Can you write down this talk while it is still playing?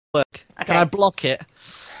work. Okay. Can I block it?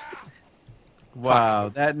 Wow,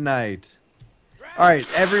 that knight. All right,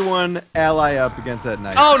 everyone ally up against that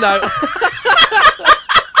knight. Oh no!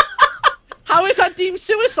 How is that deemed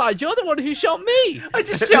suicide? You're the one who shot me! I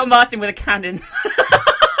just shot Martin with a cannon.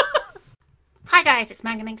 Hi guys, it's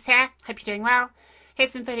Minx here. Hope you're doing well.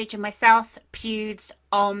 Here's some footage of myself, Pewds,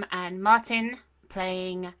 and Martin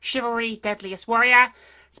playing Chivalry, Deadliest Warrior.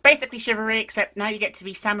 It's basically Chivalry, except now you get to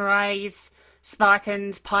be samurais,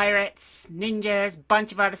 Spartans, pirates, ninjas,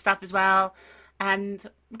 bunch of other stuff as well. And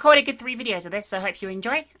recorded good 3 videos of this, so I hope you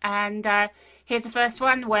enjoy. And here's the first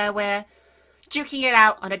one where we're duking it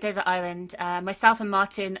out on a desert island. Myself and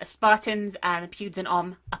Martin are Spartans, and Pewds and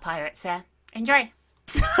are pirates. Enjoy.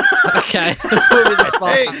 Okay. We'll be the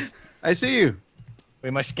Spartans. Hey, I see you. We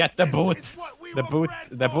must get the boot. The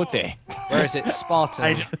booty. Where is it?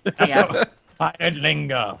 Spartan. Yeah. Pirate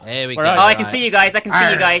lingo. There we Where go. are Oh, you? I can see you guys. I can see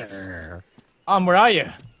you guys. Where are you?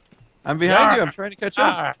 I'm behind you. I'm trying to catch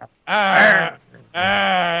up.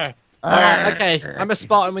 Okay, I'm a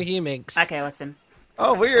Spartan with you, Minx. Okay, awesome.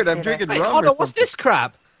 Oh, weird. I'm Let's do drinking this. Hey, rum. hold or on, what's something. this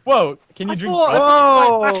crap? Whoa! Can you I drink? thought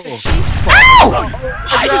Whoa! this was like Master Chief Spartan.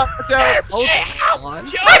 Watch out, watch out. Old Spartan.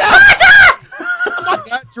 Do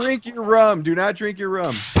not drink your rum. Do not drink your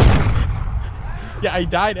rum. Yeah, I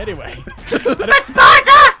died anyway.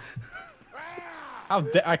 Sparta!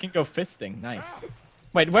 I can go fisting. Nice.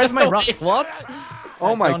 Wait, where's my rum? Wait, what?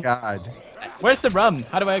 Oh my don't- god. Where's the rum?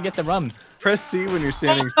 How do I get the rum? Press C when you're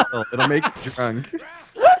standing still. It'll make you drunk.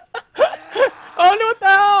 Oh no! What the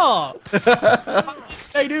hell? How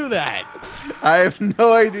did I do that? I have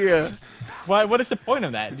no idea. What is the point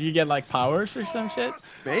of that? Do you get like powers or some shit?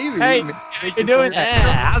 Maybe. Hey, Makes you're you doing feel-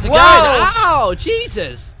 Yeah, how's it Whoa. going? Ow,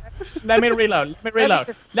 Jesus. Let me reload. Let me reload.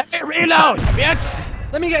 just- Let me reload,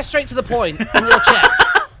 bitch. Let me get straight to the point in your chest.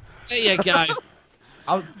 There you go.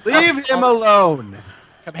 Leave him alone.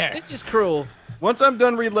 Come here. This is cruel. Once I'm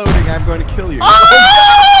done reloading, I'm going to kill you.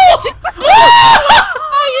 Oh!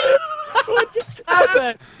 What just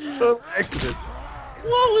happened? Total accident.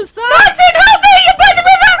 What was that? Martin, help me! You're by the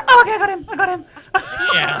river! Oh, okay, I got him. I got him.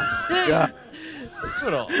 Yeah. Yeah.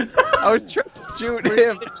 Brutal. I was trying to shoot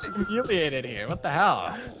him. Humiliated here. What the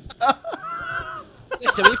hell?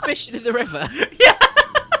 So we fishing in the river. Yeah.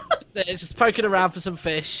 Just poking around for some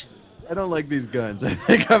fish. I don't like these guns. I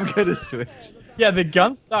think I'm gonna switch. Yeah, the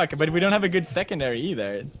guns suck, but we don't have a good secondary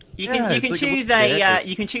either. You Yeah, can it's like a choose little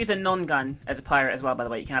you can choose a non-gun as a pirate as well. By the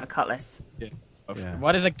way, you can have a cutlass. Yeah.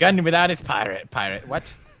 What is a gun without its pirate? Pirate, what?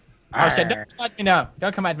 Oh shit, don't come at me now.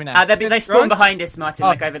 Don't come at me now. They spawn drunk? behind us, Martin. Oh.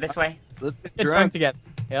 Like over this way. Let's Let's get get drunk drunk. together.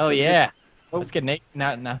 Hell yeah. Let's get naked.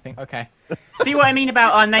 No, nothing. Okay. See what I mean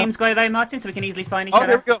about our names go though, Martin? So we can easily find each Oh, other.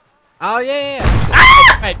 there we go. Oh, yeah.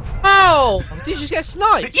 Wait. Oh! Did you just get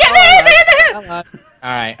sniped? Yeah, there. Hello.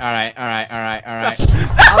 Alright.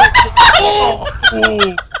 Oh.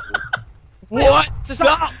 What? Does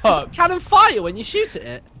the cannon fire when you shoot at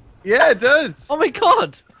it? Yeah, it does. Oh my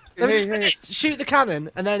god! Let me Hey, try hey. this. Shoot the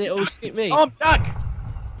cannon, and then it'll shoot me. Oh, I'm stuck.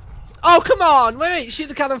 Oh, come on! Wait, shoot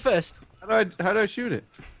the cannon first. How do I shoot it?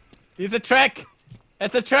 It's a trick.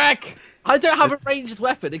 It's a trick. I don't have a ranged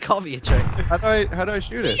weapon, it can't be a trick. How do I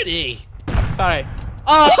shoot it? Beauty! Sorry.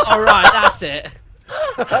 Oh, alright, that's it.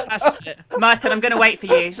 That's it. Martin, I'm gonna wait for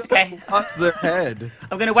you. Okay, Toss their head.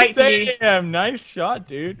 I'm gonna wait for you. Damn, nice shot,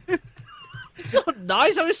 dude. It's not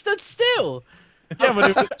nice, I was stood still. Yeah,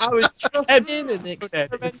 but I was trusting and it's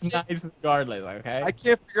experimenting. nice regardless, okay? I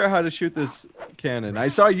can't figure out how to shoot this cannon. I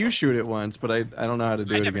saw you shoot it once, but I don't know how to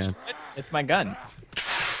do it never again. shot it. It's my gun.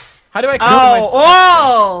 How do I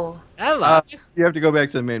Oh, Hello. You have to go back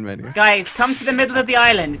to the main menu. guys, come to the middle of the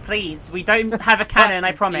island, please. We don't have a cannon,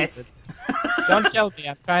 I promise. Don't kill me.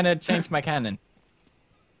 I'm trying to change my cannon.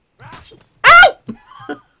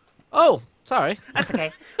 Oh, sorry. That's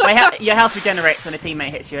okay. Your health regenerates when a teammate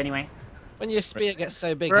hits you anyway. When your spear gets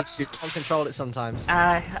so big, you just can't control it sometimes.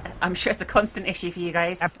 I'm sure it's a constant issue for you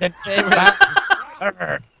guys. Captain.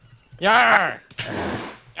 Here Yar!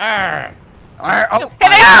 Yar! Oh, Here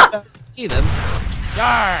they are! See them.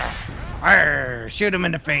 Yar! Arr! Shoot him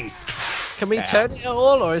in the face. Can we turn it at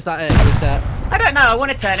all, or is that it? Reset. I don't know. I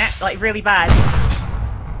want to turn it like really bad.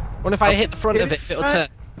 What if I hit the front of it, if it'll turn?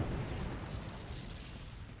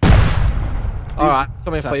 Alright,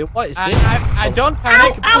 coming for you. What is this? I don't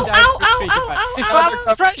panic. Ow, but ow, I- ow, ow, ow, We ow.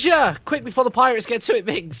 found treasure! Quick, before the pirates get to it,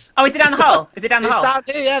 Minx. Oh, is it down the hole? Is it down the It's hole? down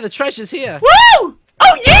here, yeah, the treasure's here. Woo!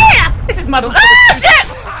 Oh yeah! This is my shit!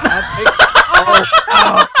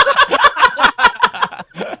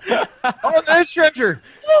 Oh, there's treasure!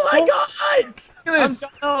 Oh my god! Look at this.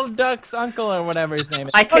 Donald Duck's uncle or whatever his name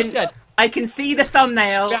is. I Oh, shit. can see the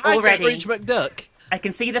thumbnail already. Scrooge McDuck. I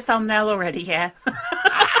can see the thumbnail already. Yeah.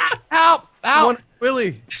 Ow! One,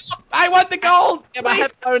 Willie. I want the gold! Get my Please.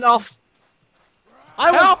 head blown off.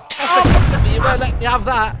 I was. Help! You won't let me have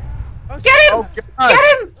that. Get him! Oh, God.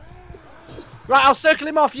 Get him! Right, I'll circle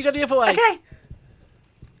him off. You go the other way. Okay.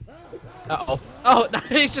 Uh-oh. Oh, no,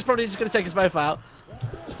 he's just probably just going to take us both out.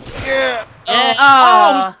 Yeah. Yeah.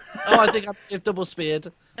 Oh. Oh, I think I've double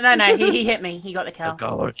speared. No, he hit me. He got the kill.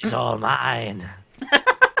 gold is all mine.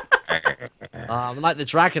 I'm like the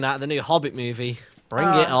dragon out of the new Hobbit movie. Bring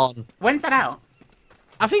it on. When's that out?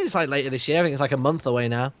 I think it's like later this year. I think it's like a month away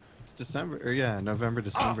now. It's December. Or yeah, November,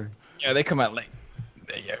 December. Yeah, they come out late.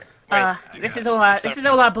 Wait, This is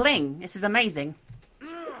all our bling. This is amazing.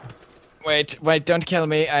 wait, don't kill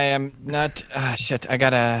me. I am not. Ah, shit. I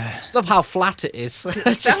gotta. I just love how flat it is.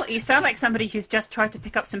 You sound like somebody who's just tried to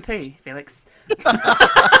pick up some poo, Felix.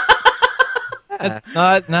 That's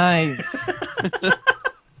not nice.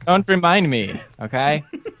 Don't remind me, okay?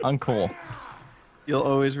 Uncool. You'll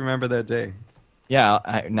always remember that day. Yeah,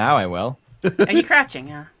 now I will. Are you crouching?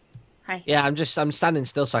 Yeah. Hi. Yeah, I'm standing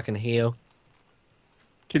still so I can heal.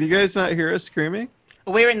 Can you guys not hear us screaming?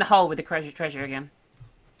 We're in the hole with the treasure again.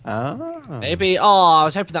 Oh. Maybe. Oh, I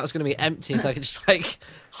was hoping that was going to be empty, so I could just like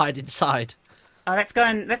hide inside. Oh, let's go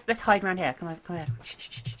and let's hide around here. Come here.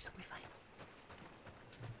 Shh, it's gonna be fine.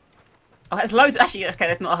 Oh, there's loads. Actually, okay,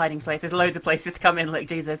 that's not a hiding place. There's loads of places to come in. Look,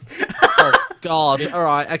 Jesus. Oh God! All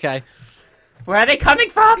right, okay. Where are they coming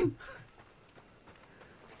from?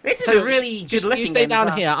 This is a really good looking. You stay game as down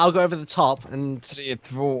well. here. I'll go over the top and 3,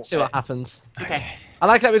 2, see what happens. Okay. I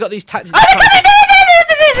like that we got these tactics.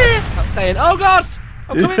 Oh, I'm saying, "Oh God,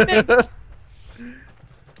 I'm coming Minx."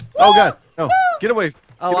 Oh God! No! Get away!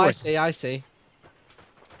 Oh, Get away. I see.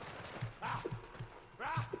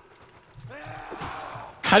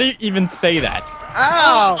 How do you even say that?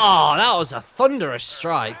 Ow! Oh, that was a thunderous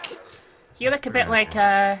strike. you look a bit like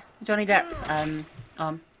Johnny Depp.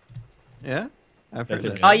 Yeah. I've heard That's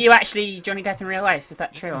that. okay. Are you actually Johnny Depp in real life? Is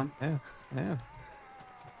that true? Yeah. Yeah.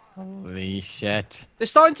 Holy shit. They're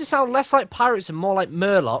starting to sound less like pirates and more like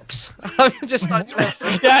Murlocs. I'm just starting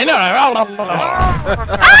to. Yeah, I know.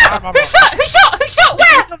 Who shot?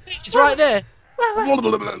 Where? It's right there.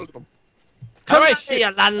 Come Alright, here,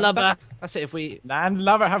 you landlubber. That's it. If we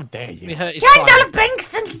Landlubber, how dare you? hurt his pride. Gandalf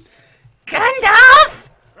Binkson! Gandalf!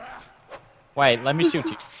 Wait, let me shoot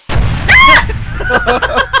you.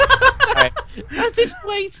 Alright, As if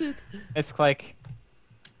waited. it's like.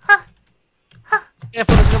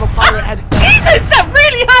 Careful, there's another pirate heading down. Jesus, that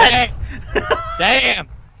really hurts!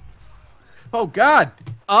 Dance! Oh God!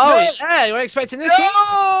 Oh, yeah, you weren't expecting this.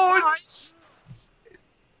 No! Nice.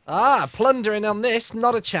 Ah, plundering on this,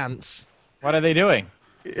 not a chance. What are they doing?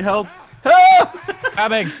 Help! Help!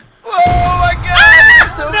 Coming. Oh my God!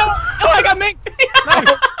 So No! Oh, I got Minx!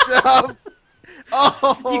 Nice! no.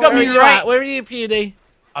 Oh! You got Where me are you right. at? Where are you, Pewdie?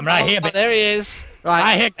 I'm right here, Oh, but there he is. Right.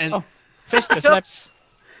 I hit. And Oh, fisticuffs.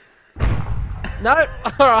 No,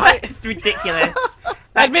 alright. It's ridiculous. let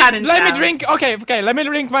That me cannon sound. drink. Okay. Let me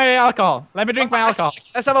drink my alcohol.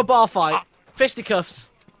 Let's have a bar fight. Fisticuffs.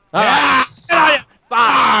 Yeah!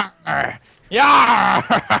 Alright.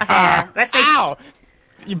 Yeah! Let's say Ow!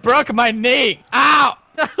 You broke my knee. Ow!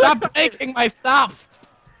 Stop breaking my stuff.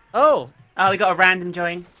 Oh. Oh, we got a random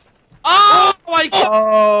join. Oh my God.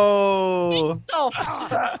 Oh!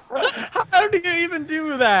 How do you even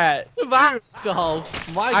do that? Alcohol.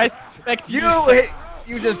 My I expect you.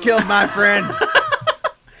 You just killed my friend.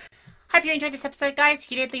 Hope you enjoyed this episode, guys.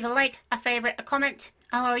 If you did, leave a like, a favourite, a comment,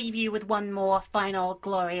 and I'll leave you with one more final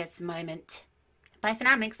glorious moment. Bye for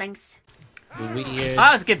now, Minx. Thanks. Weird. Oh,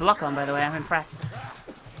 that was a good block on, by the way. I'm impressed.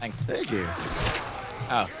 Thanks. Thank you.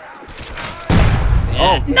 Oh.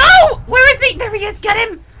 Yeah. No! Where is he? There he is. Get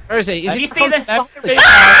him! Where is he? Is Have he you seen the-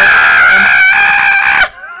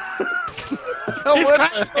 Oh, Jesus what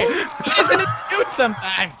Christ! the- Why doesn't it shoot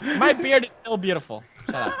sometimes? My beard is still beautiful.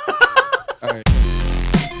 Shut up. All right.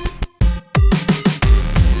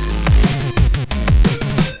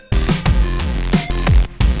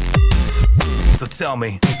 So tell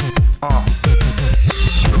me,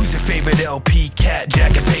 who's your favorite LP? Cat,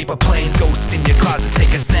 jacket, paper planes, ghosts in your closet, take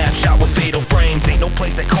a snapshot with fatal frames. Ain't no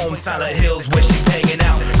place like home, Silent Hills where she's hanging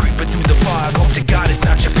out, creeping through the fog. Hope to God it's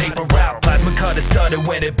not your paper route. Plasma cutter started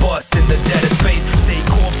when it busts in the dead of space. Stay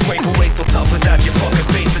corpse, scrape away so tough without your fucking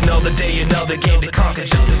face. Another day, another game to conquer,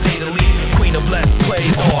 just to say the least. Queen of Let's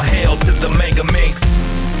Plays, all hail to the Mega Minx.